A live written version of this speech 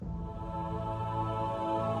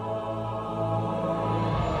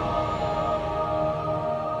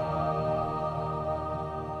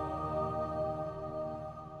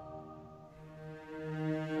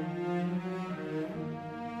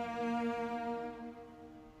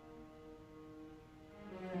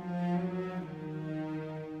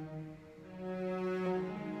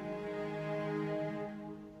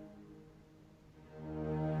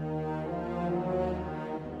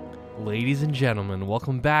Ladies and gentlemen,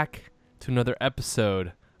 welcome back to another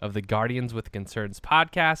episode of the Guardians with Concerns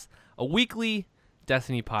podcast, a weekly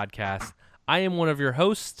Destiny podcast. I am one of your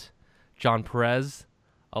hosts, John Perez,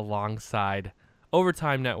 alongside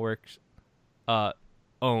Overtime Network's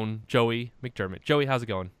own Joey McDermott. Joey, how's it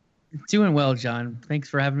going? Doing well, John. Thanks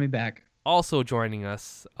for having me back. Also joining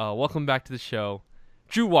us, welcome back to the show,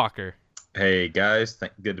 Drew Walker. Hey guys,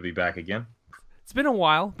 good to be back again. It's been a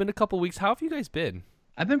while, been a couple weeks. How have you guys been?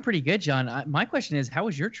 I've been pretty good, John. My question is, how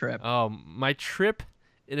was your trip? My trip,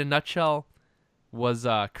 in a nutshell, was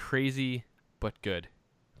crazy but good.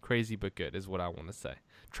 Crazy but good is what I want to say.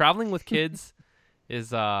 Traveling with kids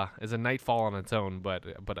is a nightfall on its own, but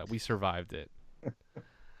we survived it.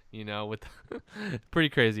 You know, with pretty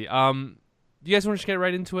crazy. Do you guys want to just get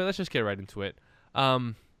right into it? Let's just get right into it.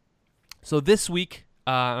 So this week,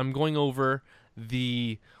 I'm going over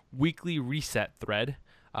the weekly reset thread.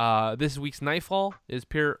 This week's Nightfall is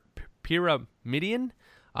Pyramidion.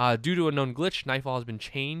 Due to a known glitch, Nightfall has been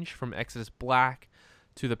changed from Exodus Black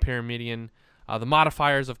to the Pyramidion. The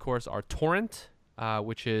modifiers, of course, are Torrent,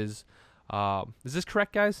 which is this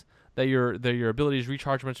correct, guys? That your abilities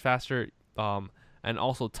recharge much faster, and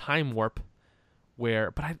also Time Warp,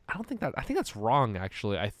 but I don't think that. I think that's wrong,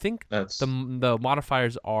 actually. I think the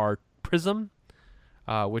modifiers are Prism,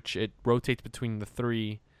 which it rotates between the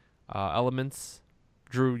three elements.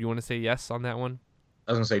 Drew, you want to say yes on that one?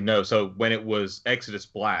 I was going to say no. So when it was Exodus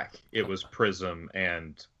Black, it was Prism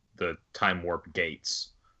and the Time Warp Gates.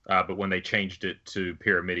 But when they changed it to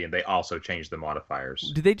Pyramidion, they also changed the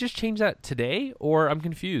modifiers. Did they just change that today? Or I'm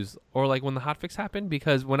confused. Or like when the hotfix happened?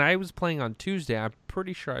 Because when I was playing on Tuesday, I'm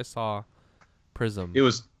pretty sure I saw Prism. It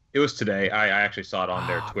was today. I actually saw it on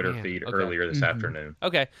their Twitter feed earlier this afternoon.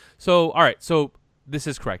 Okay. So, all right. So this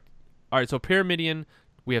is correct. All right. So Pyramidion,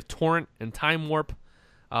 we have Torrent and Time Warp.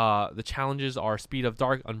 The challenges are Speed of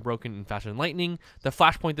Dark, Unbroken, and Faster Than Lightning. The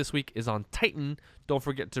flashpoint this week is on Titan. Don't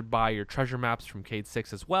forget to buy your treasure maps from Cade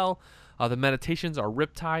 6 as well. The meditations are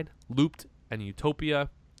Riptide, Looped, and Utopia.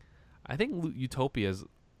 I think Utopia is,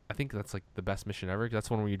 I think that's like the best mission ever. That's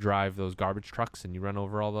one where you drive those garbage trucks and you run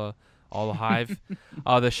over all the hive.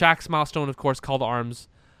 The Shaxx milestone, of course, Call to Arms.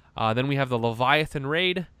 Then we have the Leviathan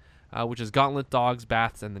raid, which is Gauntlet, Dogs,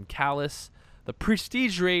 Baths, and then Callus. The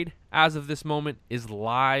Prestige raid, as of this moment, is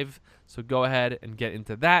live, so go ahead and get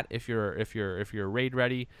into that if you're raid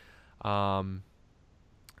ready. The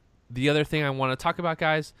other thing I want to talk about,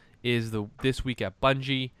 guys, is this week at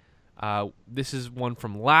Bungie. This is one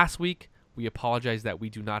from last week. We apologize that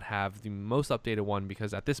we do not have the most updated one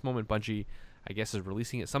because at this moment Bungie, I guess, is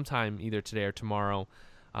releasing it sometime either today or tomorrow.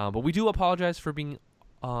 But we do apologize for being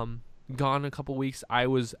gone a couple weeks. I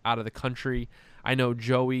was out of the country. I know,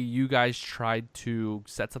 Joey, you guys tried to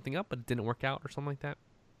set something up, but it didn't work out or something like that.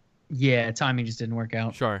 Yeah, timing just didn't work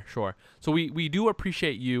out. Sure. So we do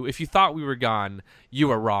appreciate you. If you thought we were gone, you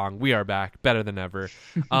were wrong. We are back, better than ever.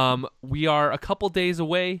 We are a couple days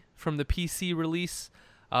away from the PC release.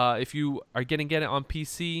 If you are getting it on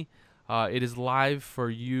PC, it is live for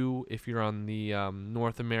you if you're on the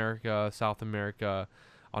North America, South America,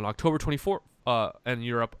 on October 24th, and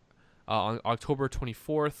Europe on October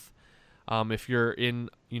 24th. If you're in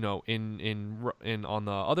on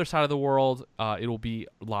the other side of the world, it will be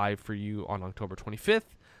live for you on October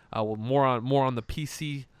 25th. More on the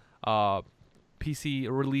PC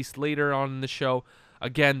release later on in the show.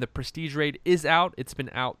 Again, the Prestige raid is out. It's been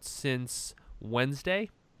out since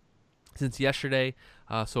yesterday.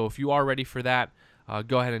 So if you are ready for that,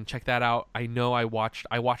 go ahead and check that out. I know I watched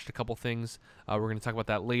a couple things. We're going to talk about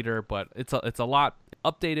that later, but it's a lot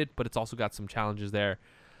updated, but it's also got some challenges there.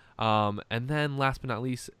 And then last but not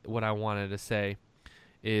least, what I wanted to say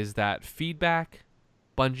is that feedback,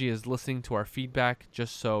 Bungie is listening to our feedback,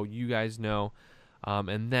 just so you guys know.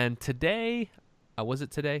 And then today, was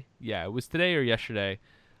it today? Yeah, it was today or yesterday.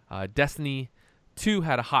 Destiny 2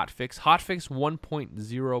 had a hotfix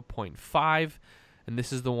 1.0.5, and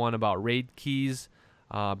this is the one about raid keys.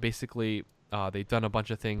 Basically, they've done a bunch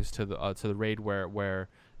of things to the raid where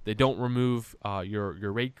they don't remove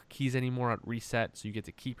your raid keys anymore at reset, so you get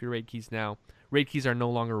to keep your raid keys now. Raid keys are no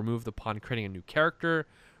longer removed upon creating a new character.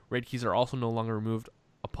 Raid keys are also no longer removed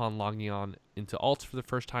upon logging on into alts for the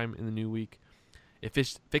first time in the new week. It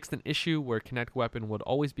fixed an issue where kinetic weapon would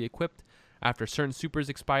always be equipped after certain supers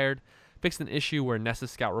expired. Fixed an issue where Nessus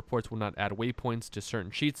Scout reports will not add waypoints to certain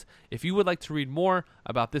sheets. If you would like to read more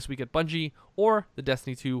about this week at Bungie or the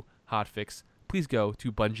Destiny 2 hotfix, please go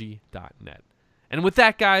to bungie.net. And with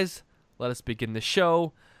that, guys, let us begin the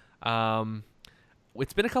show.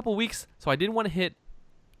 It's been a couple weeks, so I did want to hit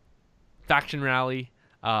Faction Rally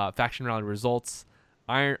results.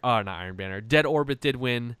 Not Iron Banner. Dead Orbit did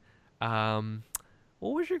win. What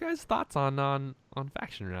was your guys' thoughts on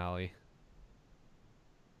Faction Rally?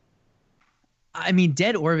 I mean,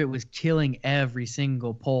 Dead Orbit was killing every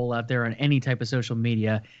single poll out there on any type of social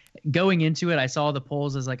media. Going into it, I saw the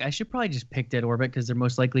polls. I was like, I should probably just pick Dead Orbit because they're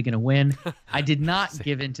most likely going to win. I did not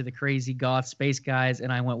give in to the crazy goth space guys,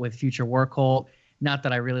 and I went with Future War Cult. Not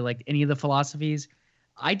that I really liked any of the philosophies.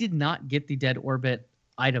 I did not get the Dead Orbit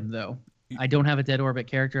item, though. I don't have a Dead Orbit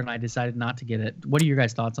character, and I decided not to get it. What are your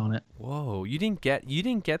guys' thoughts on it? Whoa, you didn't get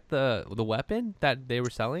the weapon that they were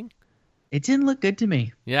selling? It didn't look good to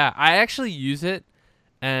me. Yeah, I actually use it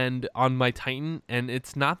and on my Titan, and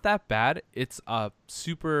it's not that bad. It's a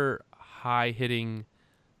super high hitting,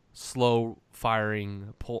 slow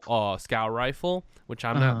firing scout rifle, which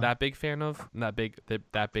I'm not that big fan of. Not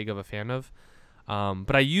that big of a fan of.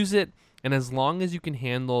 But I use it, and as long as you can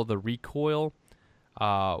handle the recoil,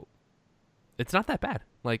 it's not that bad.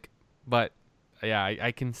 But yeah,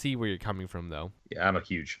 I can see where you're coming from though. Yeah, I'm a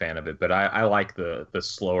huge fan of it, but I like the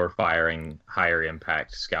slower firing, higher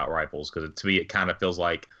impact scout rifles because to me it kind of feels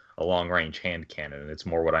like a long range hand cannon, and it's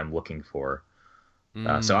more what I'm looking for.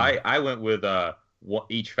 So I went with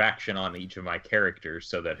each faction on each of my characters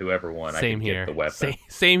so that whoever won, I could get the weapon.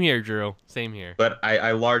 Same here, Drew. Same here. But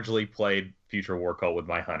I largely played Future War Cult with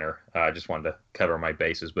my hunter. I just wanted to cover my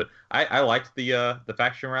bases, but I liked the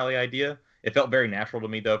faction rally idea. It felt very natural to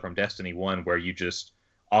me though from Destiny 1 where you just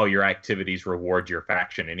all your activities reward your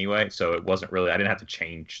faction anyway, so it wasn't really I didn't have to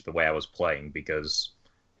change the way I was playing because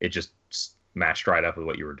it just matched right up with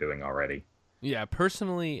what you were doing already. Yeah,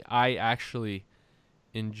 personally, I actually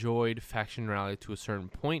enjoyed Faction Rally to a certain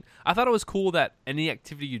point. I thought it was cool that any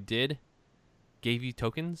activity you did gave you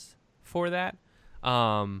tokens for that.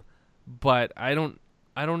 But I don't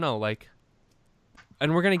know,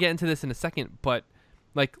 and we're gonna get into this in a second, but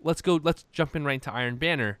let's jump in right into Iron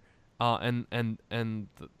Banner, our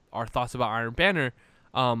thoughts about Iron Banner.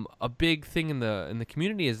 A big thing in the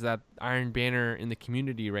community is that Iron Banner in the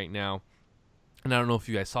community right now, and I don't know if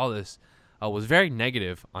you guys saw this, was very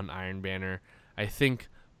negative on Iron Banner. I think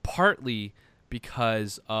partly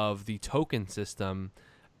because of the token system,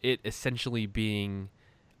 it essentially being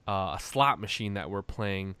a slot machine that we're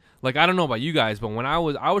playing. I don't know about you guys, but when I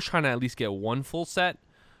was trying to at least get one full set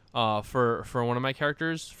for one of my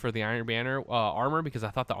characters for the Iron Banner armor because I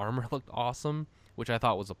thought the armor looked awesome, which I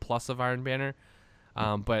thought was a plus of Iron Banner.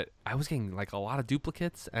 But I was getting a lot of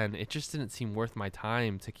duplicates, and it just didn't seem worth my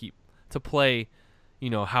time to play,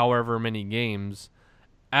 however many games.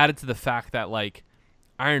 Added to the fact that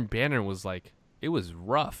Iron Banner was it was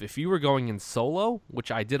rough. If you were going in solo,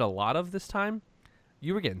 which I did a lot of this time,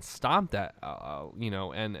 you were getting stomped at,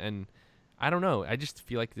 and I don't know. I just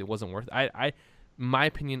feel like it wasn't worth it. In my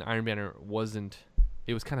opinion, Iron Banner wasn't.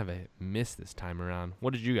 It was kind of a miss this time around.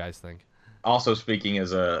 What did you guys think? Also, speaking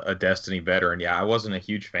as a Destiny veteran, yeah, I wasn't a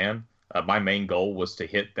huge fan. My main goal was to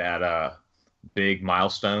hit that big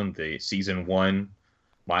milestone, the Season 1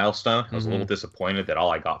 milestone. I was a little disappointed that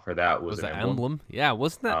all I got for that was an emblem. Yeah,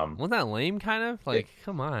 wasn't that lame? Kind of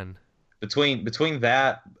come on. Between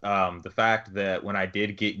that, the fact that when I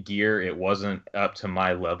did get gear, it wasn't up to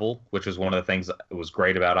my level, which was one of the things that was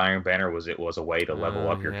great about Iron Banner was it was a way to level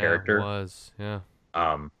up your character. It was, yeah.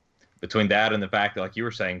 Between that and the fact that, like you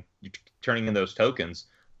were saying, turning in those tokens,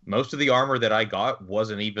 most of the armor that I got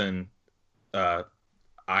wasn't even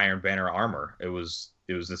Iron Banner armor. It was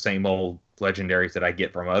the same old legendaries that I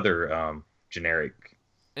get from other generic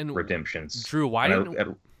redemptions. Drew, why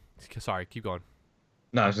didn't? Sorry, keep going.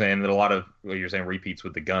 No, I'm saying that a lot of what you're saying repeats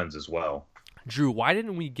with the guns as well. Drew, why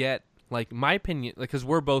didn't we get my opinion? Because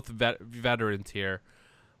we're both veterans here.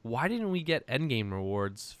 Why didn't we get endgame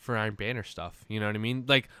rewards for Iron Banner stuff? You know what I mean?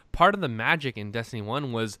 Part of the magic in Destiny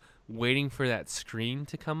 1 was waiting for that screen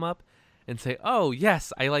to come up and say, "Oh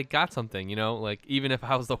yes, I got something." Even if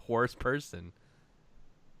I was the worst person.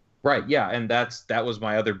 Right. Yeah, and that was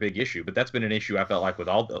my other big issue. But that's been an issue I felt like with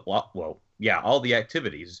all the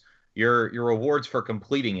activities. Your rewards for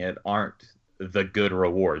completing it aren't the good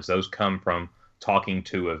rewards. Those come from talking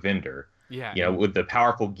to a vendor. Yeah. With the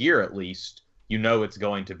powerful gear, at least, it's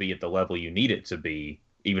going to be at the level you need it to be,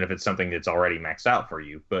 even if it's something that's already maxed out for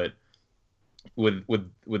you. But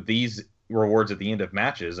with these rewards at the end of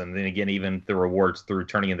matches, and then again, even the rewards through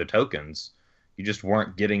turning in the tokens, you just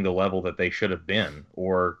weren't getting the level that they should have been.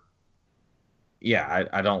 Or, yeah,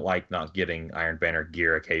 I don't like not getting Iron Banner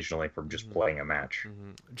gear occasionally from just playing a match.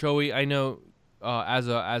 Joey, I know as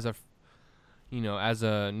a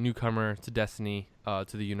newcomer to Destiny, to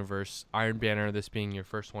the universe, Iron Banner, this being your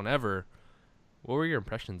first one ever, what were your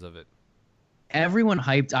impressions of it? Everyone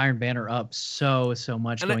hyped Iron Banner up so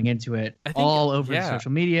much And going into it, I think, all over the yeah,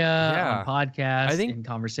 social media, on yeah. I podcasts, think in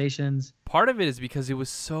conversations. part of it is because it was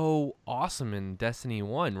so awesome in Destiny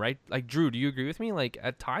 1, right? Like, Drew, do you agree with me? Like,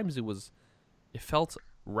 at times it felt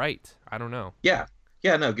right. I don't know. Yeah,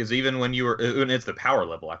 yeah, no, because even when you were, and it's the power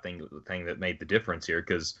level, I think, the thing that made the difference here,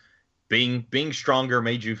 because being stronger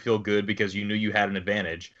made you feel good because you knew you had an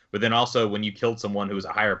advantage. But then also when you killed someone who was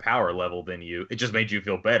a higher power level than you, it just made you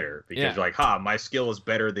feel better because Yeah. you're like, ha, my skill is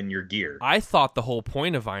better than your gear. I thought the whole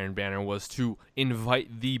point of Iron Banner was to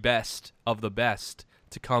invite the best of the best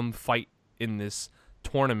to come fight in this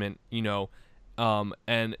tournament,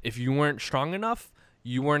 and if you weren't strong enough,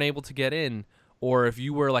 you weren't able to get in, or if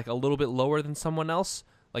you were like a little bit lower than someone else,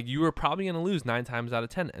 like you were probably going to lose 9 times out of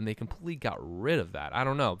 10, and they completely got rid of that. I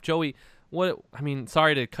don't know. Joey,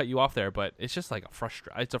 sorry to cut you off there, but it's just like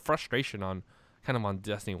it's a frustration on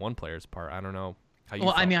Destiny 1 players' part. I don't know how you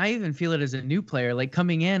Well, felt. I mean, I even feel it as a new player. Like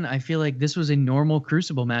coming in, I feel like this was a normal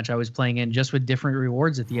Crucible match I was playing in, just with different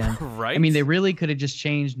rewards at the end. Right? I mean, they really could have just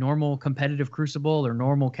changed normal competitive Crucible or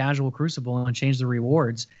normal casual Crucible and changed the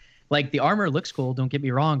rewards. Like the armor looks cool, don't get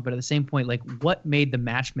me wrong, but at the same point, like what made the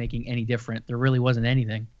matchmaking any different? There really wasn't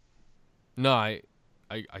anything. No, I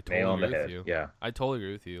Nail totally on the agree with head. you. Yeah. I totally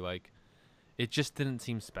agree with you. Like, it just didn't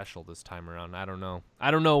seem special this time around. I don't know.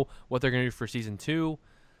 I don't know what they're gonna do for season 2,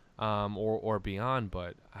 or beyond.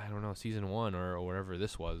 But I don't know. Season 1 or whatever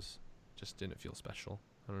this was, just didn't feel special.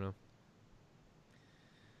 I don't know.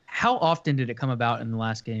 How often did it come about in the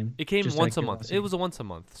last game? It came Just once out a of month. curiosity. It was a once a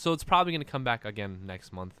month, so it's probably gonna come back again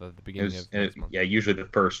next month at the beginning of next month. Yeah, usually the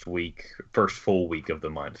first full week of the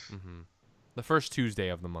month. Mm-hmm. The first Tuesday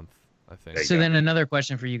of the month, I think. There you So go. then another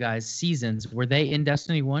question for you guys: seasons, were they in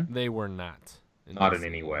Destiny 1? They were not. Not in Destiny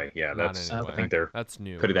any 1. way. Yeah, Not that's. in any I way. think they're That's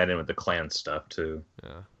new. putting that in with the clan stuff too. Yeah.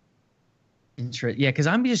 Yeah, because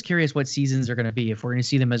I'm just curious what seasons are going to be. If we're going to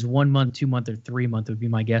see them as 1 month, 2 month, or 3 month, would be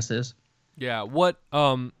my guesses. Yeah. What?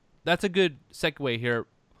 That's a good segue here.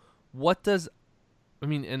 What does? I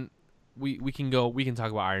mean, and we can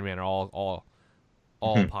talk about Iron Man all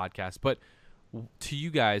podcasts, but to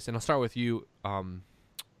you guys, and I'll start with you,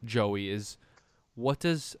 Joey. Is what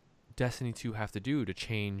does Destiny 2 have to do to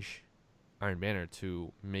change Iron Banner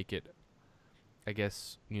to make it, I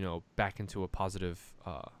guess, back into a positive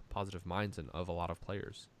mindset of a lot of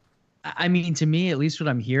players? I mean, to me, at least what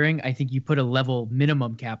I'm hearing, I think you put a level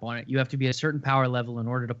minimum cap on it. You have to be a certain power level in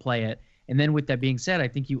order to play it. And then with that being said, I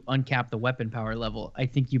think you uncap the weapon power level. I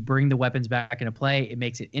think you bring the weapons back into play. It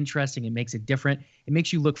makes it interesting. It makes it different. It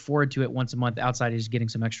makes you look forward to it once a month outside of just getting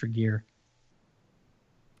some extra gear.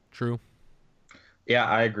 True. Yeah,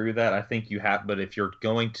 I agree with that. I think you have, but if you're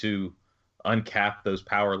going to uncap those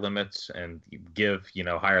power limits and give,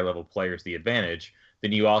 higher level players the advantage,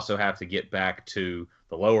 then you also have to get back to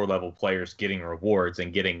the lower level players getting rewards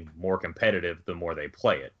and getting more competitive the more they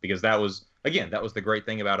play it. Because that was the great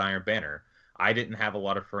thing about Iron Banner. I didn't have a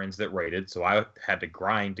lot of friends that raided, so I had to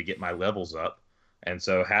grind to get my levels up. And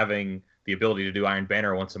so having the ability to do Iron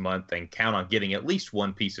Banner once a month and count on getting at least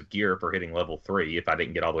one piece of gear for hitting level 3 if I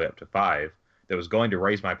didn't get all the way up to 5 that was going to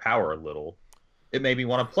raise my power a little, it made me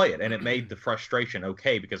want to play it. And it made the frustration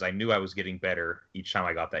okay because I knew I was getting better each time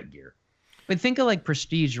I got that gear. But think of like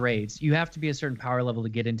prestige raids. You have to be a certain power level to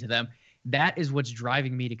get into them. That is what's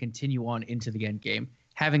driving me to continue on into the end game,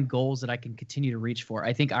 having goals that I can continue to reach for.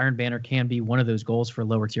 I think Iron Banner can be one of those goals for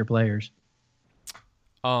lower tier players.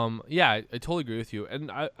 Yeah, I totally agree with you.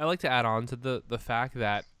 And I like to add on to the fact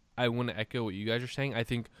that I want to echo what you guys are saying. I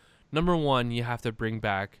think, number one, you have to bring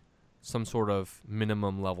back some sort of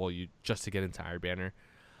minimum level just to get into Iron Banner.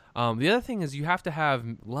 The other thing is you have to have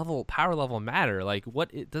power level matter. Like,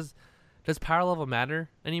 does power level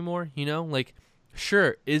matter anymore? Like,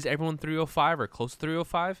 sure, is everyone 305 or close to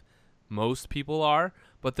 305? Most people are,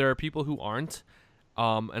 but there are people who aren't.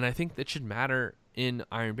 And I think that should matter in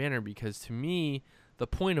Iron Banner because to me, the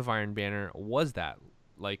point of Iron Banner was that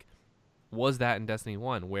in Destiny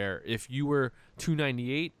 1, where if you were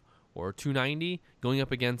 298 or 290 going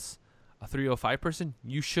up against a 305 person,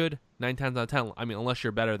 you should 9 times out of 10, I mean, unless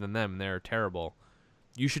you're better than them and they're terrible,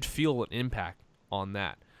 you should feel an impact on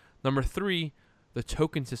that. Number 3, the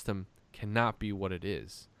token system cannot be what it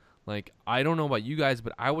is. Like, I don't know about you guys,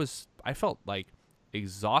 but I felt like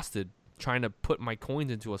exhausted trying to put my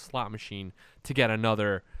coins into a slot machine to get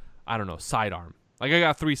another, I don't know, sidearm. Like, I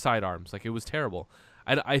got 3 sidearms. Like, it was terrible.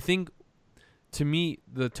 I think, to me,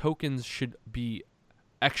 the tokens should be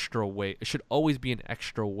extra way. It should always be an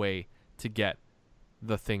extra way to get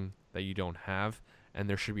the thing that you don't have. And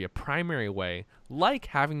there should be a primary way, like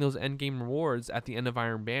having those endgame rewards at the end of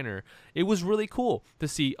Iron Banner. It was really cool to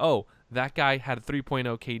see, oh, that guy had a 3.0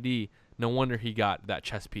 KD, No wonder he got that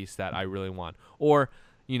chess piece that I really want. Or,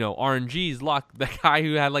 RNG's luck, the guy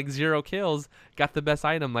who had like 0 kills got the best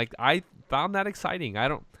item. Like, I found that exciting. I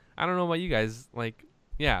don't know about you guys. Like,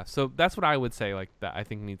 yeah, so that's what I would say, like, that I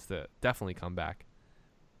think needs to definitely come back.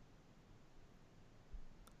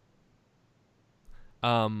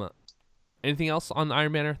 Anything else on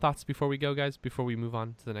Iron Banner thoughts before we go, guys? Before we move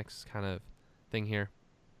on to the next kind of thing here?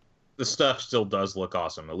 The stuff still does look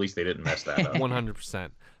awesome. At least they didn't mess that up. 100%.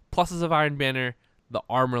 Pluses of Iron Banner, the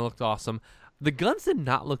armor looked awesome. The guns did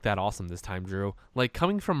not look that awesome this time, Drew. Like,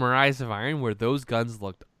 coming from Rise of Iron, where those guns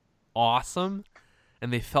looked awesome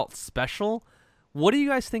and they felt special. What do you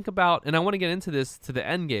guys think about, and I want to get into this to the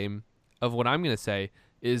end game of what I'm going to say,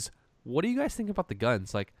 is what do you guys think about the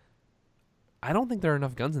guns? Like, I don't think there are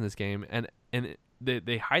enough guns in this game, and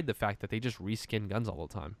they hide the fact that they just reskin guns all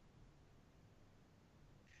the time.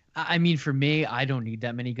 I mean, for me, I don't need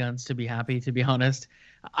that many guns to be happy, to be honest.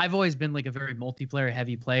 I've always been like a very multiplayer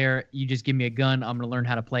heavy player. You just give me a gun, I'm going to learn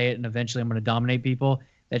how to play it, and eventually I'm going to dominate people.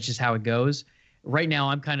 That's just how it goes. Right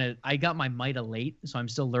now, I got my Mida late, so I'm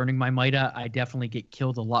still learning my Mida. I definitely get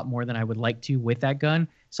killed a lot more than I would like to with that gun.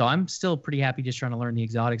 So I'm still pretty happy just trying to learn the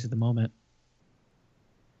exotics at the moment.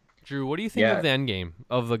 Drew, what do you think of the end game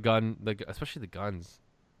of the gun, especially the guns,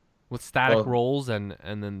 with static rolls and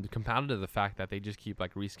then compounded to the fact that they just keep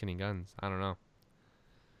like reskinning guns? I don't know.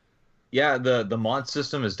 Yeah, the mod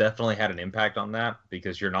system has definitely had an impact on that,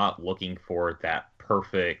 because you're not looking for that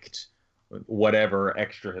perfect whatever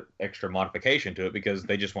extra modification to it, because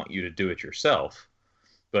they just want you to do it yourself.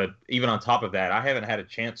 But even on top of that, I haven't had a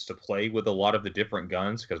chance to play with a lot of the different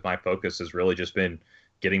guns, because my focus has really just been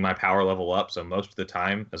getting my power level up. So most of the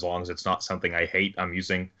time, as long as it's not something I hate, I'm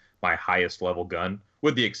using my highest level gun,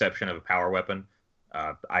 with the exception of a power weapon.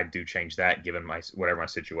 I do change that given whatever my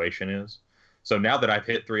situation is. So now that I've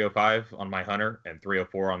hit 305 on my Hunter and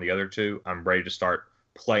 304 on the other two, I'm ready to start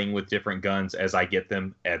playing with different guns as I get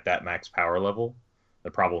them at that max power level.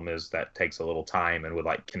 The problem is that takes a little time, and with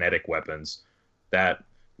like kinetic weapons, that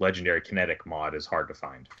legendary kinetic mod is hard to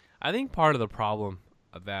find. I think part of the problem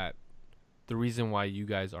of that, the reason why you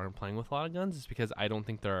guys aren't playing with a lot of guns, is because I don't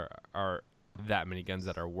think there are that many guns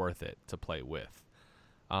that are worth it to play with.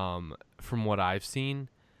 From what I've seen,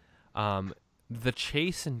 the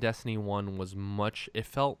chase in Destiny 1 was much... It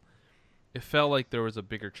felt like there was a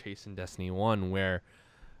bigger chase in Destiny 1, where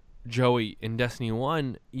Joey, in Destiny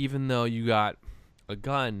 1, even though you got a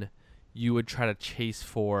gun, you would try to chase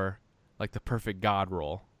for like the perfect god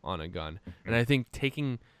roll on a gun. And I think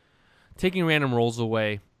taking random rolls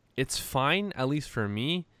away, it's fine, at least for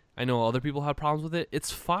me. I know other people have problems with it.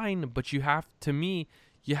 It's fine, but you have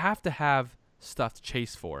to have stuff to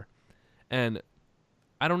chase for. And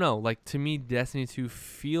I don't know, like, to me, Destiny 2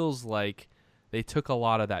 feels like they took a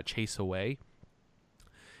lot of that chase away,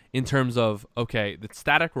 in terms of, okay, the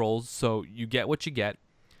static rolls, so you get what you get,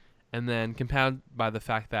 and then compounded by the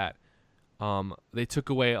fact that they took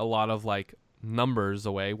away a lot of like numbers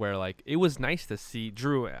away, where like it was nice to see.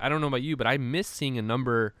 Drew, I don't know about you, but I miss seeing a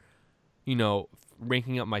number,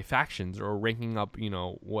 ranking up my factions, or ranking up,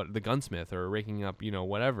 what the gunsmith, or ranking up,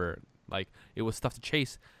 whatever. Like, it was stuff to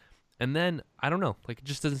chase. And then, I don't know, like, it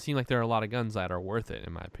just doesn't seem like there are a lot of guns that are worth it,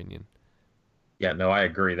 in my opinion. Yeah, no, I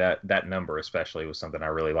agree. That number especially was something I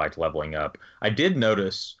really liked leveling up. I did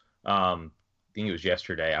notice, I think it was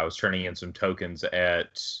yesterday, I was turning in some tokens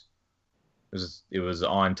it was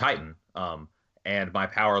on Titan, and my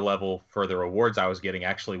power level for the rewards I was getting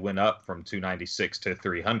actually went up from 296 to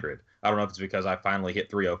 300. I don't know if it's because I finally hit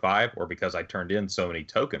 305 or because I turned in so many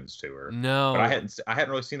tokens to her. No, but I hadn't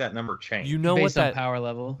really seen that number change. You know based what? on power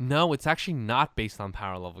level? No, it's actually not based on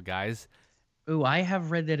power level, guys. Ooh, I have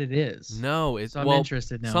read that it is. No, I'm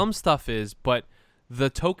interested now. Some stuff is, but the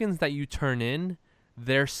tokens that you turn in,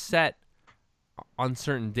 they're set on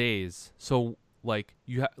certain days. So, like,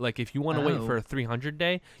 if you want to wait for a 300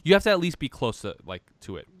 day, you have to at least be close to it. Like,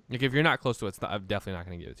 if you're not close to it, I'm definitely not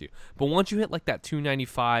going to give it to you. But once you hit like that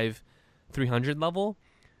 295, 300 level,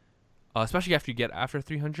 especially after you get after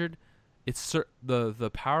 300, it's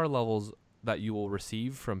the power levels that you will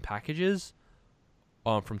receive from packages,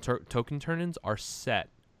 from token turn-ins, are set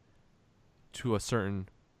to a certain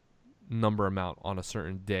number amount on a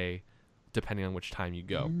certain day, depending on which time you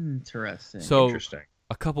go. Interesting. So Interesting.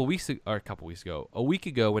 a week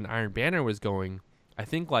ago, when Iron Banner was going, I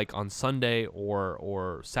think like on Sunday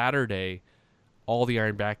or Saturday, all the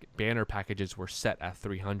Iron Banner packages were set at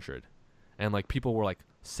 300, and like people were like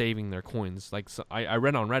saving their coins. Like, so I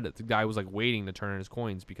read on Reddit, the guy was like waiting to turn in his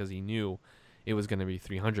coins because he knew it was going to be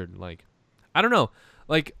 300. Like, I don't know.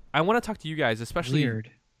 Like, I want to talk to you guys, especially.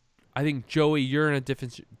 Weird. I think, Joey, you're in a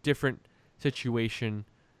different situation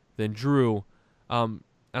than Drew. And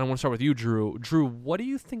I want to start with you, Drew. Drew, what do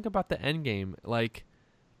you think about the Endgame? Like,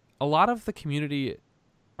 a lot of the community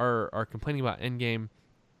are complaining about Endgame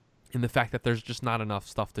in the fact that there's just not enough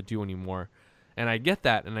stuff to do anymore. And I get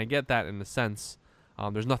that, in the sense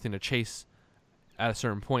there's nothing to chase at a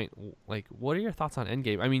certain point. Like, what are your thoughts on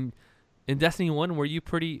Endgame? I mean, in Destiny 1, were you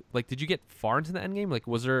pretty, like, did you get far into the Endgame? Like,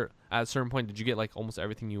 was there, at a certain point, did you get, like, almost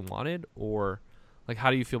everything you wanted? Or, like,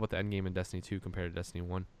 how do you feel about the Endgame in Destiny 2 compared to Destiny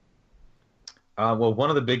 1? Well, one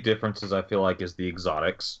of the big differences I feel like is the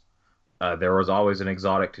exotics. There was always an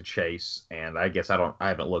exotic to chase, and I guess I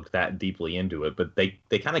haven't looked that deeply into it, but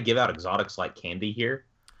they kind of give out exotics like candy here.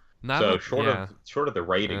 Not So a, yeah. short of the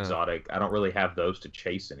raid Yeah. exotic, I don't really have those to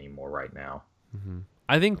chase anymore right now. Mm-hmm.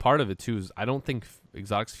 I think part of it too is I don't think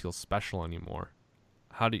exotics feel special anymore.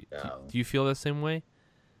 How do you feel the same way?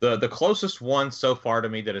 The closest one so far to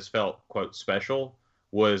me that has felt quote special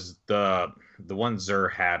was the one Zur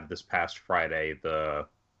had this past Friday, the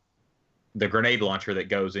grenade launcher that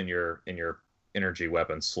goes in your energy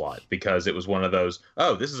weapon slot, because it was one of those,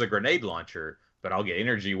 oh, this is a grenade launcher, but I'll get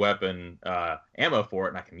energy weapon ammo for it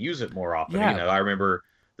and I can use it more often. Yeah. You know, I remember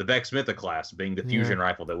the Vex Mythoclast being the fusion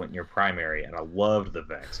rifle that went in your primary, and I loved the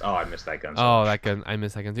Vex. Oh, I missed that gun so much. That gun, I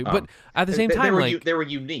miss that gun too. But at the same time, they were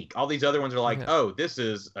unique. All these other ones are like, oh, this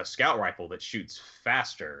is a scout rifle that shoots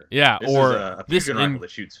faster. Yeah, this or is a fusion rifle that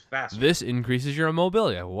shoots faster. This increases your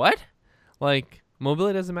mobility. What? Like,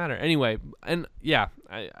 mobility doesn't matter anyway. And yeah,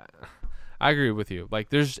 I agree with you.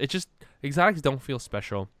 Like, exotics don't feel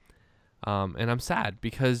special, and I'm sad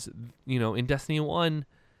because in Destiny 1.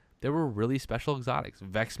 There were really special exotics.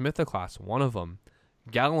 Vex Mythoclast, one of them.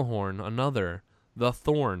 Gallahorn, another. The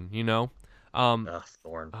Thorn, Thorn.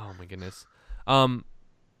 Oh, my goodness.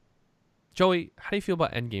 Joey, how do you feel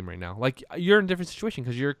about Endgame right now? Like, you're in a different situation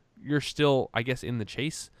because you're still, I guess, in the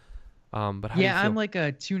chase. But how do you feel? I'm like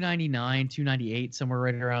a 299, 298, somewhere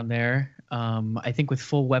right around there. I think with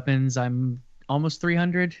full weapons, I'm almost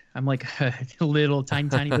 300. I'm like a little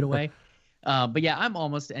tiny bit away. But yeah, I'm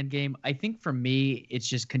almost to endgame. I think for me, it's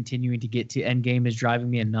just continuing to get to endgame is driving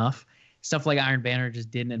me enough. Stuff like Iron Banner just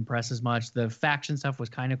didn't impress as much. The faction stuff was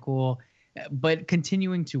kind of cool, but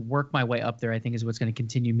continuing to work my way up there, I think, is what's going to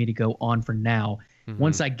continue me to go on for now. Mm-hmm.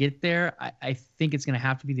 Once I get there, I think it's going to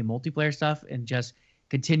have to be the multiplayer stuff and just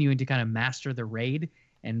continuing to kind of master the raid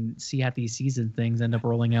and see how these season things end up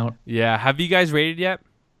rolling out. Yeah. Have you guys raided yet?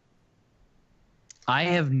 I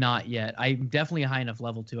have not yet. I'm definitely a high enough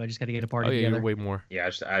level too. I just got to get a party together. You're way more. Yeah, I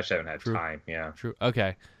just haven't had time. Yeah. True.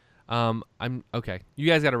 Okay. I'm okay. You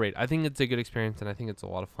guys got to raid. I think it's a good experience and I think it's a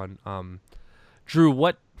lot of fun. Drew,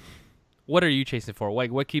 what are you chasing for?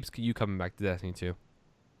 Like, what keeps you coming back to Destiny 2?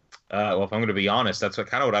 Well, if I'm going to be honest, that's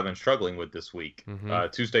kind of what I've been struggling with this week.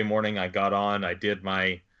 Mm-hmm. Tuesday morning, I got on. I did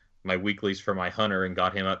my weeklies for my hunter and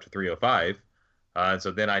got him up to 305. And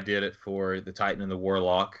so then I did it for the Titan and the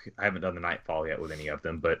Warlock. I haven't done the Nightfall yet with any of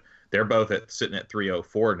them, but they're both sitting at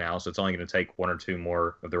 304 now, so it's only going to take one or two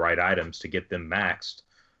more of the right items to get them maxed.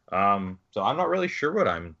 So I'm not really sure what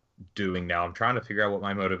I'm doing now. I'm trying to figure out what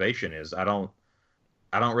my motivation is. I don't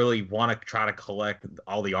really want to try to collect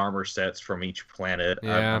all the armor sets from each planet.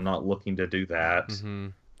 Yeah. I'm not looking to do that. Mm-hmm.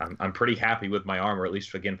 I'm pretty happy with my armor, at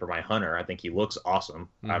least again for my hunter. I think he looks awesome.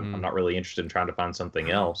 Mm-hmm. I'm not really interested in trying to find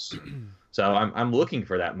something else. So I'm looking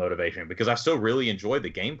for that motivation because I still really enjoy the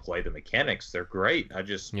gameplay, the mechanics. They're great. I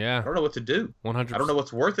don't know what to do. 100%. I don't know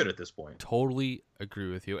what's worth it at this point. Totally agree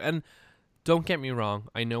with you. And don't get me wrong.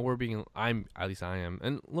 I know I am,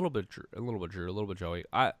 and a little bit Drew, a little bit Joey.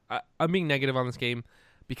 I'm being negative on this game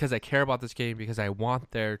because I care about this game, because I want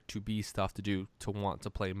there to be stuff to do, to want to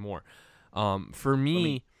play more. For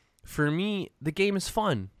me, the game is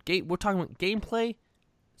fun. We're talking about gameplay,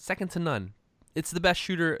 second to none. It's the best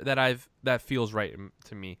shooter that feels right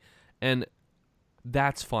to me, and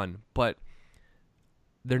that's fun. But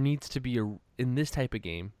there needs to be in this type of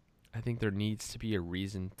game, I think there needs to be a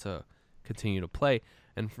reason to continue to play.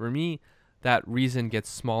 And for me, that reason gets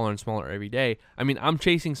smaller and smaller every day. I mean, I'm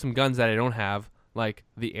chasing some guns that I don't have, like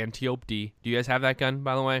the Antiope D. Do you guys have that gun,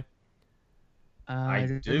 by the way? I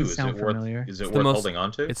do. Is it worth holding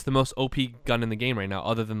on to? It's the most OP gun in the game right now,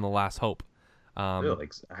 other than the Last Hope. Really?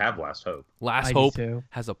 I have Last Hope. Last Hope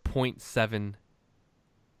has a 0.7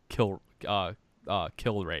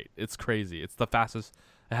 kill rate. It's crazy. It's the fastest.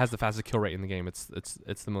 It has the fastest kill rate in the game. It's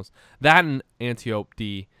the most. That and Antiope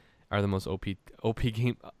D are the most OP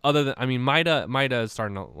game. Other than, I mean, Mida is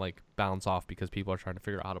starting to like bounce off because people are trying to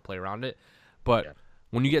figure out how to play around it. But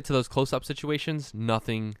when you get to those close up situations,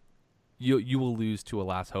 nothing you will lose to a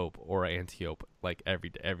Last Hope or an Anti-Hope like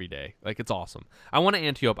every day. Like it's awesome. I want an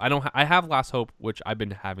Anti-Hope. I have Last Hope, which I've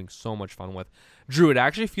been having so much fun with. Drew, it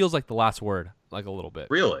actually feels like the last word, like a little bit.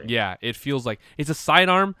 Really? Yeah, it feels like it's a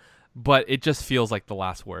sidearm, but it just feels like the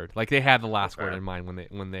last word. Like they had the last word in mind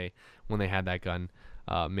when they had that gun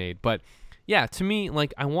made. But yeah, to me,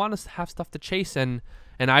 like I want to have stuff to chase, and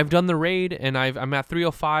I've done the raid, and I'm at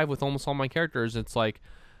 305 with almost all my characters. It's like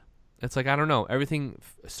I don't know, everything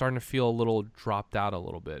starting to feel a little dropped out a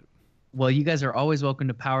little bit. Well, you guys are always welcome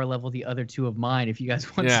to power level the other two of mine if you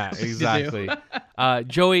guys want. Yeah, something exactly. To do.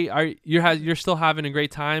 Joey, you're still having a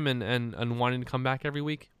great time and wanting to come back every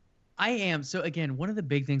week? I am. So again, one of the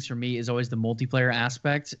big things for me is always the multiplayer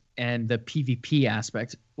aspect and the PvP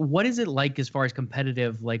aspect. What is it like as far as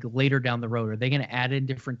competitive, like later down the road? Are they going to add in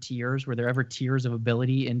different tiers? Were there ever tiers of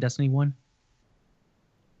ability in Destiny 1?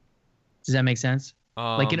 Does that make sense?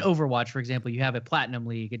 Like in Overwatch, for example, you have a Platinum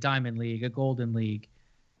League, a Diamond League, a Golden League.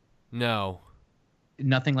 No.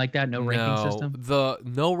 Nothing like that? No ranking system?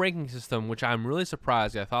 No ranking system, which I'm really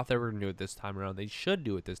surprised. I thought they were going to do it this time around. They should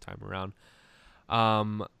do it this time around.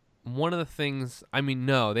 One of the things, I mean,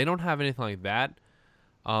 no, they don't have anything like that.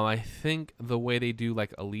 I think the way they do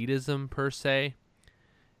like elitism per se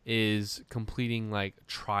is completing like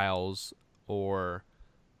trials or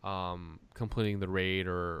completing the raid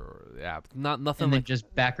or nothing and then like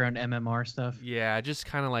just background MMR stuff. Yeah, just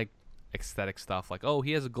kind of like aesthetic stuff, like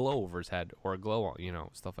he has a glow over his head or a glow,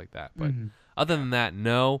 stuff like that. But other than that,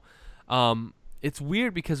 no. It's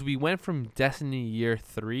weird because we went from Destiny Year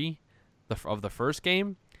 3 of the first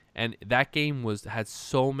game, and that game had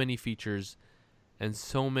so many features and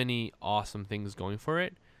so many awesome things going for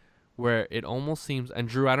it, where it almost seems, and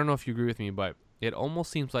Drew, I don't know if you agree with me, but it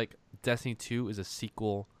almost seems like Destiny 2 is a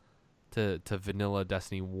sequel to vanilla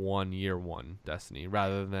Destiny 1 Year 1 Destiny,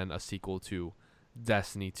 rather than a sequel to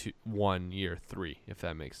Destiny 2 1 Year 3, if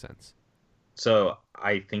that makes sense. So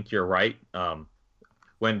I think you're right.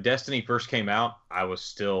 When Destiny first came out, I was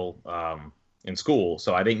still in school,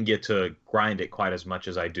 so I didn't get to grind it quite as much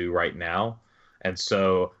as I do right now. And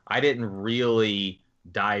so I didn't really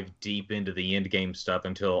dive deep into the end game stuff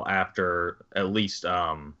until after at least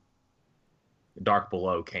Dark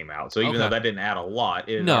Below came out. So even though that didn't add a lot,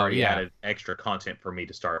 it already added extra content for me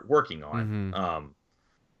to start working on. Mm-hmm.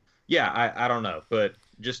 I don't know, but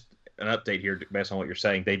just an update here based on what you're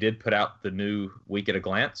saying. They did put out the new Week at a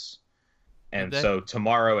Glance, and so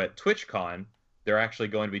tomorrow at TwitchCon, they're actually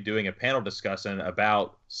going to be doing a panel discussion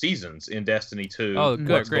about seasons in Destiny 2. Oh, good,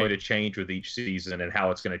 what's great. going to change with each season and how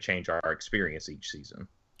it's going to change our experience each season.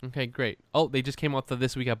 Okay, great. Oh, they just came out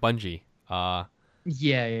this week at Bungie. Yeah.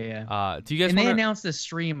 Do you guys? And they announced a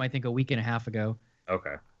stream, I think, a week and a half ago.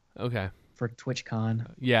 Okay. For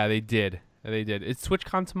TwitchCon. Yeah, they did. Is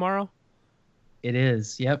TwitchCon tomorrow? It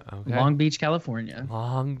is. Yep. Okay. Long Beach, California.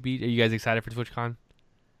 Long Beach. Are you guys excited for TwitchCon?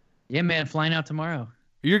 Yeah, man. Flying out tomorrow.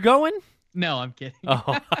 You're going? No, I'm kidding.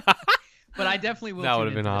 Oh. But I definitely will. That would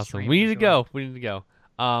have been awesome. We need to go.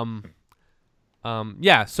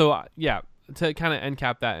 Yeah. So to kind of end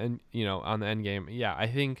cap that, and on the end game, I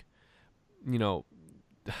think,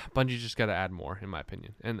 Bungie just got to add more, in my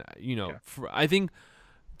opinion. And I think,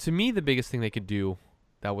 to me, the biggest thing they could do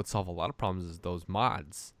that would solve a lot of problems is those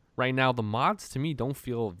mods. Right now, the mods to me don't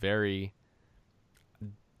feel very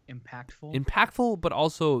impactful, but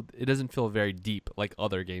also it doesn't feel very deep like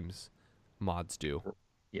other games mods do.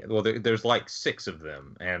 Yeah, well, there's like 6 of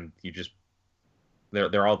them, and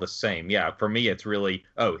they're all the same. Yeah, for me, it's really,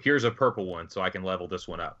 here's a purple one, so I can level this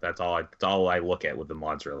one up. That's all I look at with the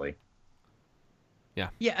mods, really. Yeah.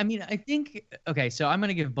 Yeah, I mean, I think, okay, so I'm going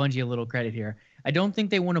to give Bungie a little credit here. I don't think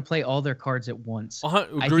they want to play all their cards at once.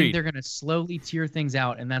 Agreed. I think they're going to slowly tier things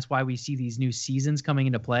out, and that's why we see these new seasons coming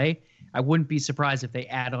into play. I wouldn't be surprised if they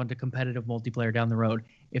add on to competitive multiplayer down the road,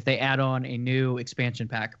 if they add on a new expansion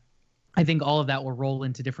pack. I think all of that will roll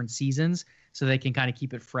into different seasons so they can kind of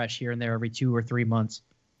keep it fresh here and there every 2 or 3 months.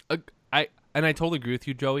 I totally agree with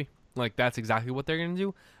you, Joey. Like, that's exactly what they're going to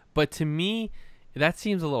do. But to me, that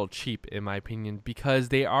seems a little cheap, in my opinion, because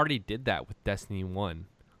they already did that with Destiny 1.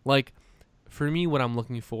 Like, for me, what I'm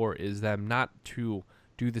looking for is them not to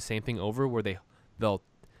do the same thing over where they'll...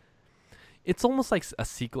 It's almost like a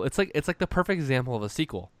sequel. It's like the perfect example of a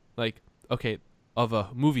sequel. Like, okay, of a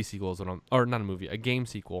movie sequel, or not a movie, a game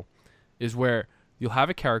sequel, is where you'll have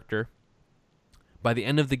a character. By the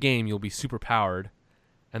end of the game, you'll be super powered,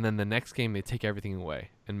 and then the next game they take everything away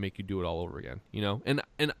and make you do it all over again. And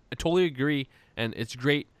I totally agree, and it's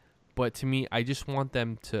great. But to me, I just want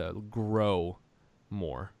them to grow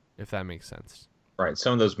more, if that makes sense. Right.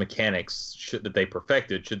 Some of those mechanics that they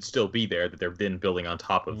perfected should still be there that they're then building on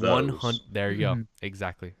top of 100. those. There you go. Mhm.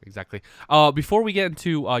 Exactly. Before we get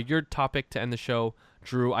into your topic to end the show,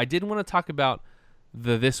 Drew, I did want to talk about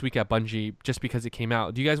the This Week at Bungie just because it came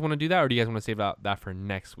out. Do you guys want to do that, or do you guys want to save that for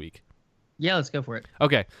next week? Yeah, let's go for it.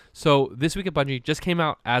 Okay. So This Week at Bungie just came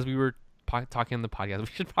out as we were talking on the podcast. We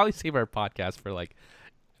should probably save our podcast for like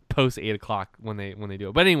post 8 o'clock when they do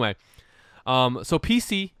it. But anyway, so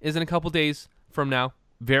PC is in a couple days from now.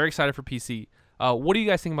 Very excited for PC. What do you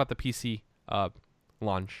guys think about the PC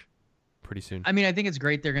launch pretty soon? I mean, I think it's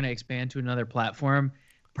great they're going to expand to another platform.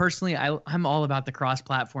 Personally, I'm all about the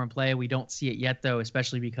cross-platform play. We don't see it yet, though,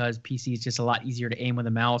 especially because PC is just a lot easier to aim with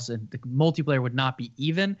a mouse, and the multiplayer would not be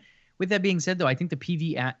even. With that being said, though, I think the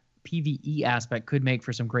PvE aspect could make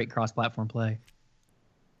for some great cross-platform play.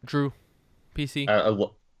 Drew, PC?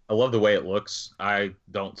 I love the way it looks. I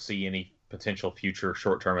don't see any potential future,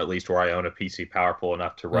 short term at least, where I own a PC powerful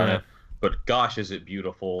enough to run it. But gosh, is it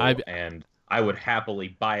beautiful! And I would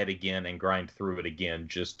happily buy it again and grind through it again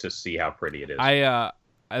just to see how pretty it is.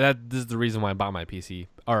 This is the reason why I bought my PC,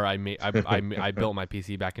 or I built my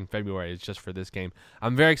PC back in February. It's just for this game.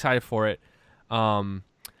 I'm very excited for it.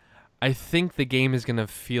 I think the game is gonna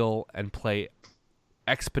feel and play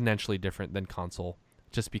exponentially different than console,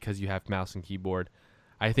 just because you have mouse and keyboard.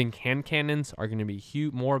 I think hand cannons are gonna be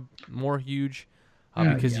more huge,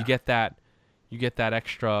 because you get that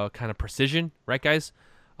extra kind of precision, right, guys?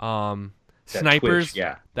 Snipers,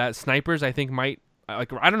 that snipers I think might.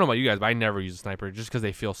 Like, I don't know about you guys, but I never use a sniper just because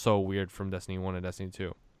they feel so weird from Destiny 1 and Destiny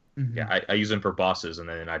 2. Mm-hmm. Yeah, I use them for bosses, and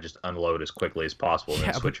then I just unload as quickly as possible and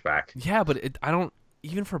then switch back. Yeah, but I don't,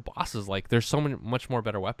 even for bosses, like, there's so much more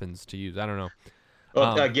better weapons to use. I don't know.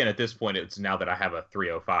 Well, again, at this point, it's now that I have a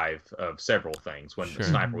 305 of several things. When the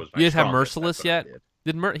sniper was my You guys have strongest, Merciless yet?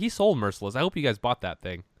 He sold Merciless. I hope you guys bought that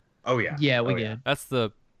thing. Oh, yeah. Yeah, we did. That's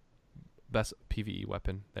the best PvE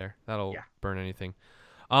weapon there. That'll burn anything.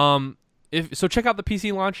 So check out the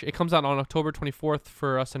PC launch. It comes out on October 24th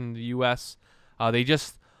for us in the US. They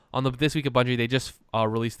just on This Week at Bungie, they just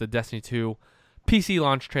released the Destiny 2 PC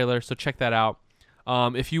launch trailer, so check that out.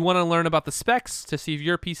 If you want to learn about the specs to see if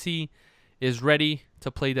your PC is ready to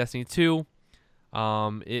play Destiny 2,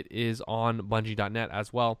 it is on Bungie.net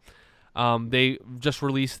as well. They just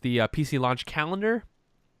released the PC launch calendar,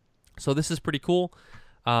 so this is pretty cool.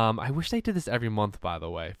 I wish they did this every month, by the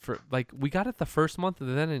way. We got it the first month,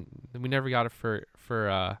 and then we never got it for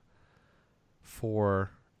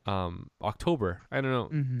October. I don't know.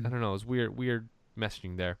 Mm-hmm. I don't know. It was weird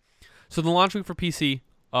messaging there. So the launch week for PC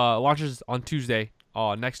launches on Tuesday.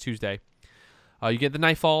 Next Tuesday. You get the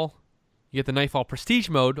Nightfall. You get the Nightfall Prestige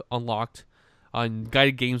mode unlocked.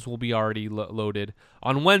 Guided games will be already loaded.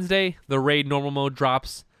 On Wednesday, the Raid normal mode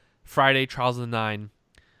drops. Friday, Trials of the Nine,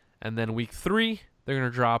 and then week 3. They're going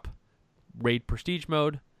to drop Raid Prestige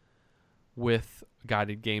mode with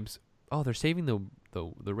guided games. Oh, they're saving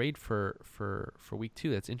the Raid for week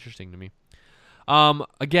 2. That's interesting to me.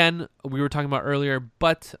 Again, we were talking about earlier,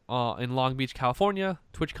 but in Long Beach, California,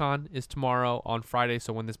 TwitchCon is tomorrow on Friday.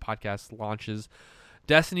 So when this podcast launches,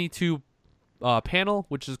 Destiny 2 panel,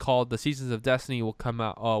 which is called The Seasons of Destiny, will come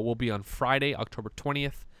out. Will be on Friday, October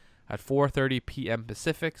 20th at 4:30 p.m.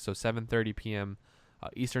 Pacific, so 7:30 p.m.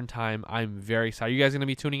 Eastern time. I'm very excited. You guys going to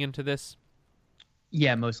be tuning into this?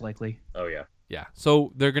 Yeah, most likely. Oh, yeah. Yeah.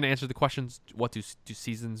 So they're going to answer the questions. What do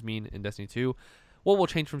seasons mean in Destiny 2? What will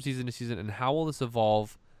change from season to season? And how will this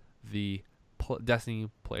evolve the Destiny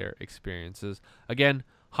player experiences? Again,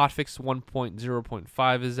 hotfix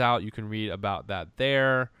 1.0.5 is out. You can read about that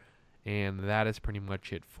there. And that is pretty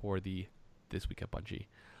much it for the This Week at Bungie.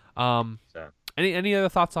 Any other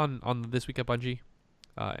thoughts on This Week at Bungie?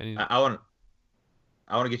 I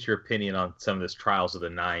want to get your opinion on some of this Trials of the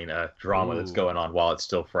Nine drama that's going on while it's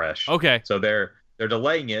still fresh. Okay. So they're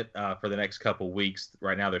delaying it for the next couple weeks.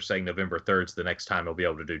 Right now they're saying November 3rd is the next time they'll be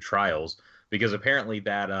able to do Trials, because apparently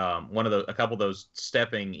that a couple of those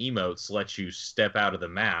stepping emotes lets you step out of the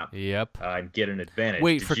map. Yep. And get an advantage.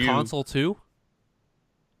 Wait, for console too?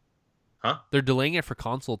 Huh? They're delaying it for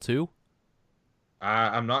console too?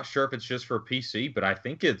 I'm not sure if it's just for PC, but I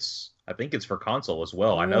think it's for console as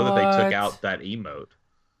well. I know that they took out that emote.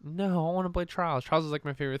 No, I want to play Trials. Trials is like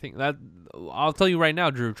my favorite thing. I'll tell you right now,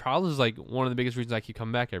 Drew. Trials is like one of the biggest reasons I keep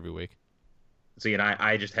coming back every week. See, and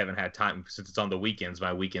I just haven't had time since it's on the weekends.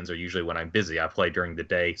 My weekends are usually when I'm busy. I play during the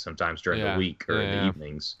day, sometimes during the week or in the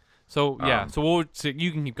evenings. So so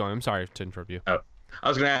you can keep going. I'm sorry to interrupt you. Oh, I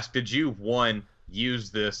was going to ask, did you use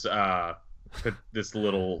this this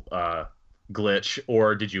little glitch,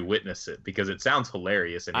 or did you witness it? Because it sounds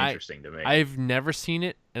hilarious and interesting to me. I've never seen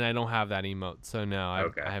it, and I don't have that emote, so no,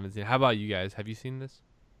 Okay. I haven't seen it. How about you guys? Have you seen this?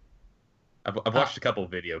 I've watched a couple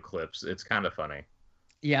video clips. It's kind of funny.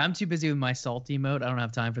 Yeah, I'm too busy with my salt emote. I don't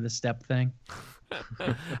have time for the step thing.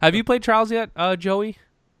 Have you played Trials yet, Joey?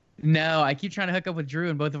 No, I keep trying to hook up with Drew,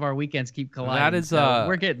 and both of our weekends keep colliding. That is, so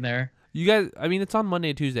we're getting there. You guys, I mean, it's on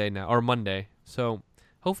Monday, Tuesday now, or Monday. So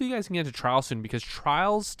hopefully you guys can get to Trials soon, because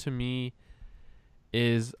Trials to me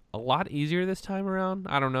is a lot easier this time around.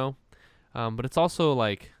 I don't know, but it's also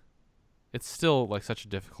like, it's still like such a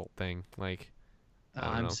difficult thing. Like,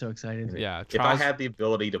 I'm so excited. Yeah, Trials, if I had the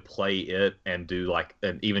ability to play it and do like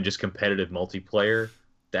an even just competitive multiplayer,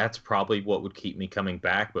 that's probably what would keep me coming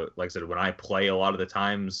back. But like I said, when I play, a lot of the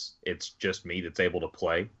times it's just me that's able to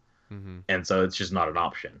play, and so it's just not an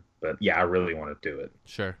option. But yeah, I really want to do it.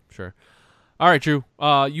 Sure. All right, Drew.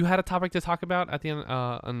 You had a topic to talk about at the end,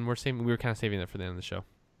 and we were kind of saving it for the end of the show.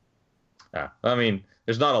 Yeah, I mean,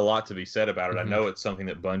 there's not a lot to be said about it. I know it's something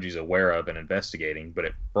that Bungie's aware of and investigating, but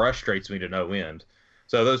it frustrates me to no end.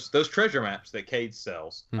 So those treasure maps that Cade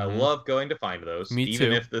sells, I love going to find those. Me even too.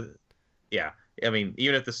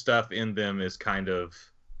 Even if the stuff in them is kind of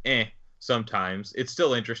sometimes, it's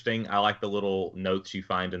still interesting. I like the little notes you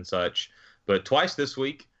find and such. But twice this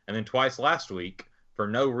week and then twice last week, for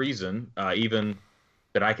no reason, even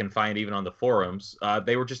that I can find even on the forums,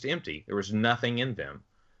 they were just empty. There was nothing in them.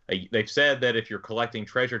 They've said that if you're collecting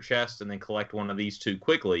treasure chests and then collect one of these too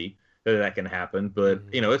quickly, that can happen. But,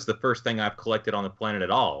 it's the first thing I've collected on the planet at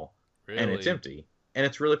all. Really? And it's empty. And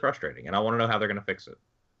it's really frustrating. And I want to know how they're going to fix it.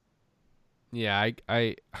 Yeah,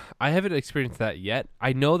 I haven't experienced that yet.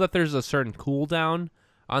 I know that there's a certain cooldown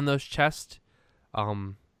on those chests. I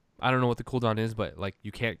don't know what the cooldown is, but like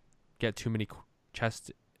you can't get too many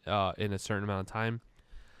chests in a certain amount of time.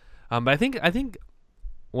 But I think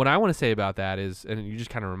what I want to say about that is, and you just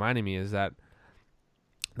kind of reminded me, is that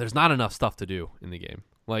there's not enough stuff to do in the game.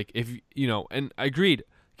 Like if and I agreed,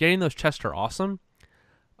 getting those chests are awesome,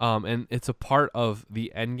 and it's a part of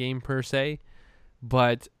the end game per se,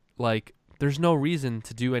 but like there's no reason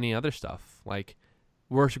to do any other stuff. Like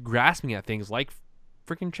we're grasping at things like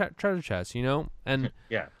freaking treasure chests, and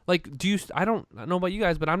yeah. Like, I don't know about you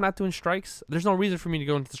guys, but I'm not doing strikes. There's no reason for me to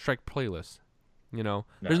go into the strike playlist. No.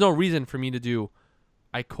 There's no reason for me to do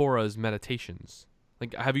Ikora's meditations.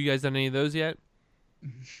 Like, have you guys done any of those yet?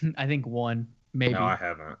 I think one, maybe. No, I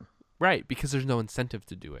haven't. Right, because there's no incentive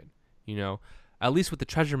to do it. At least with the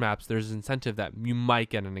treasure maps, there's incentive that you might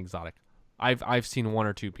get an exotic. I've seen one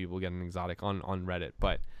or two people get an exotic on Reddit,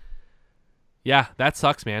 but yeah, that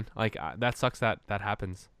sucks, man. Like that sucks that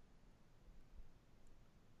happens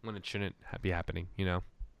when it shouldn't be happening.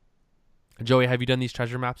 Joey, have you done these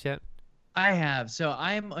treasure maps yet? I have. So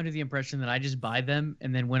I'm under the impression that I just buy them,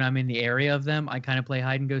 and then when I'm in the area of them, I kind of play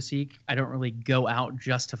hide and go seek. I don't really go out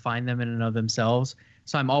just to find them in and of themselves.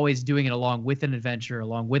 So I'm always doing it along with an adventure,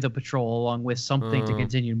 along with a patrol, along with something to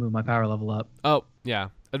continue to move my power level up. Oh, yeah.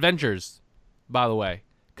 Adventures, by the way,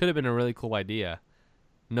 could have been a really cool idea.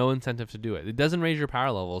 No incentive to do it. It doesn't raise your power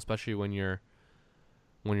level, especially when you're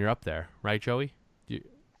up there, right, Joey?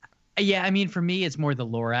 Yeah, I mean, for me, it's more the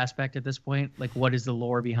lore aspect at this point. Like, what is the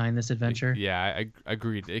lore behind this adventure? Yeah, I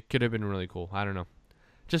agreed. It could have been really cool. I don't know.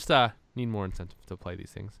 Just need more incentive to play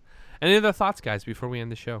these things. Any other thoughts, guys, before we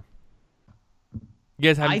end the show? You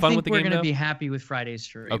guys having fun with the game? I think we're going to be happy with Friday's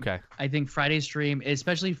stream. Okay. I think Friday's stream,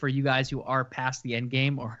 especially for you guys who are past the end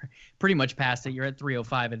game or pretty much past it, you're at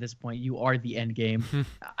 305 at this point. You are the end game.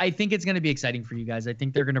 I think it's going to be exciting for you guys. I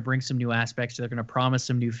think they're going to bring some new aspects. They're going to promise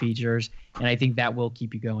some new features, and I think that will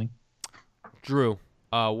keep you going. Drew,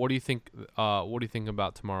 what do you think? What do you think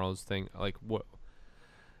about tomorrow's thing? Like, what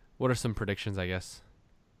are some predictions? I guess.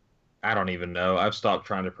 I don't even know. I've stopped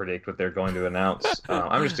trying to predict what they're going to announce.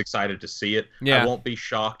 I'm just excited to see it. Yeah. I won't be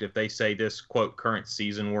shocked if they say this, quote, current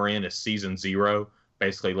season we're in is season 0,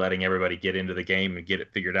 basically letting everybody get into the game and get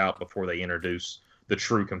it figured out before they introduce the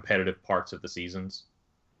true competitive parts of the seasons.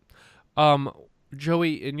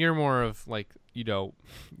 Joey, and you're more of like, you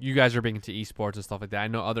guys are big into esports and stuff like that. I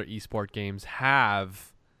know other esport games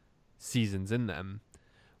have seasons in them.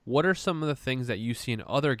 What are some of the things that you see in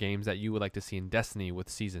other games that you would like to see in Destiny with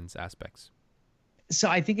seasons aspects? So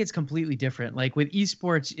I think it's completely different. Like with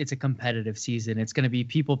esports, it's a competitive season. It's going to be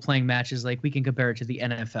people playing matches. Like we can compare it to the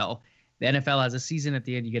NFL. The NFL has a season. At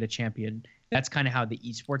the end, you get a champion. That's kind of how the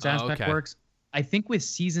esports aspect works. I think with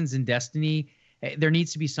seasons in Destiny, there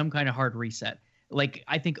needs to be some kind of hard reset. Like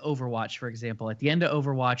I think Overwatch, for example, at the end of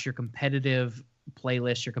Overwatch, your competitive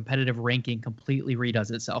playlist, your competitive ranking completely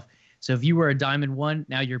redoes itself. So if you were a Diamond 1,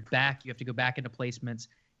 now you're back. You have to go back into placements.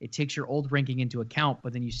 It takes your old ranking into account,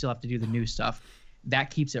 but then you still have to do the new stuff. That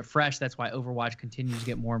keeps it fresh. That's why Overwatch continues to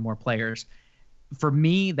get more and more players. For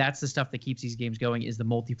me, that's the stuff that keeps these games going, is the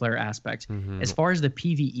multiplayer aspect. Mm-hmm. As far as the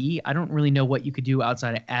PvE, I don't really know what you could do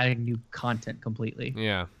outside of adding new content completely.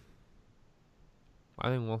 Yeah. I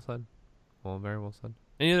think well said. Well, very well said.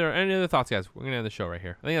 Any other thoughts, guys? We're gonna end the show right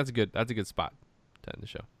here. I think that's a good spot to end the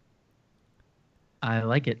show. I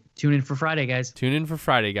like it. Tune in for Friday, guys. Tune in for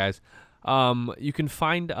Friday, guys. You can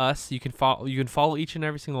find us. You can follow each and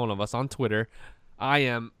every single one of us on Twitter. I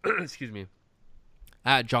am, excuse me,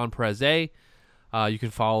 at John Perez A. You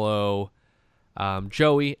can follow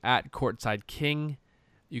Joey at Courtside King.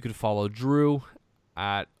 You can follow Drew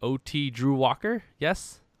at OT Drew Walker.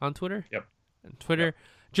 Yes, on Twitter. Yep. On Twitter. Yep.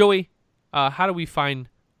 Joey, how do we find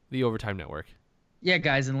the Overtime Network? Yeah,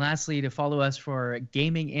 guys. And lastly, to follow us for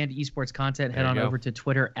gaming and esports content, head on over to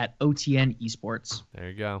Twitter at OTN Esports.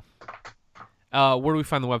 There you go. Where do we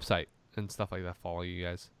find the website and stuff like that? Follow you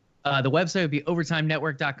guys. The website would be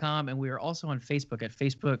overtimenetwork.com, and we are also on Facebook at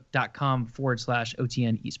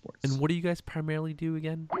facebook.com/OTN Esports. And what do you guys primarily do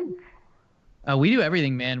again? We do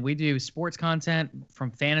everything, man. We do sports content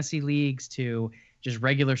from fantasy leagues to just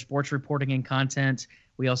regular sports reporting and content.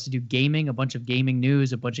 We also do gaming, a bunch of gaming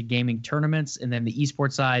news, a bunch of gaming tournaments, and then the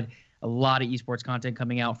esports side, a lot of esports content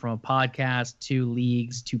coming out from a podcast to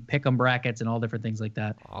leagues to pick'em brackets and all different things like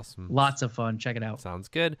that. Awesome. Lots of fun. Check it out. Sounds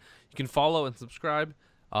good. You can follow and subscribe.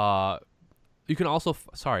 You can also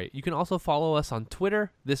follow us on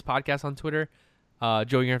Twitter. This podcast on Twitter.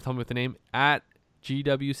 Joey, you're gonna tell me with the name at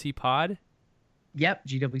GWC Pod. Yep,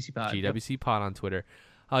 GWC Pod. GWC Pod on Twitter.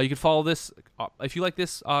 You can follow this if you like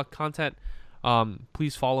this content.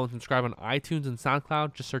 Please follow and subscribe on iTunes and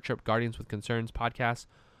SoundCloud. Just search up Guardians with Concerns podcast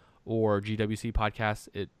or GWC podcast.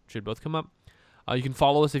 It should both come up. You can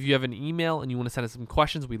follow us if you have an email and you want to send us some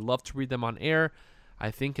questions. We'd love to read them on air. I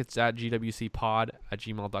think it's at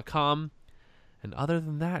gwcpod@gmail.com. And other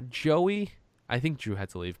than that, Joey, I think Drew had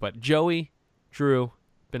to leave, but Joey, Drew,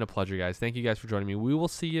 been a pleasure, guys. Thank you guys for joining me. We will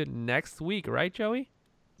see you next week, right, Joey?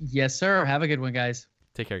 Yes, sir. Have a good one, guys.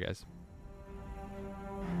 Take care, guys.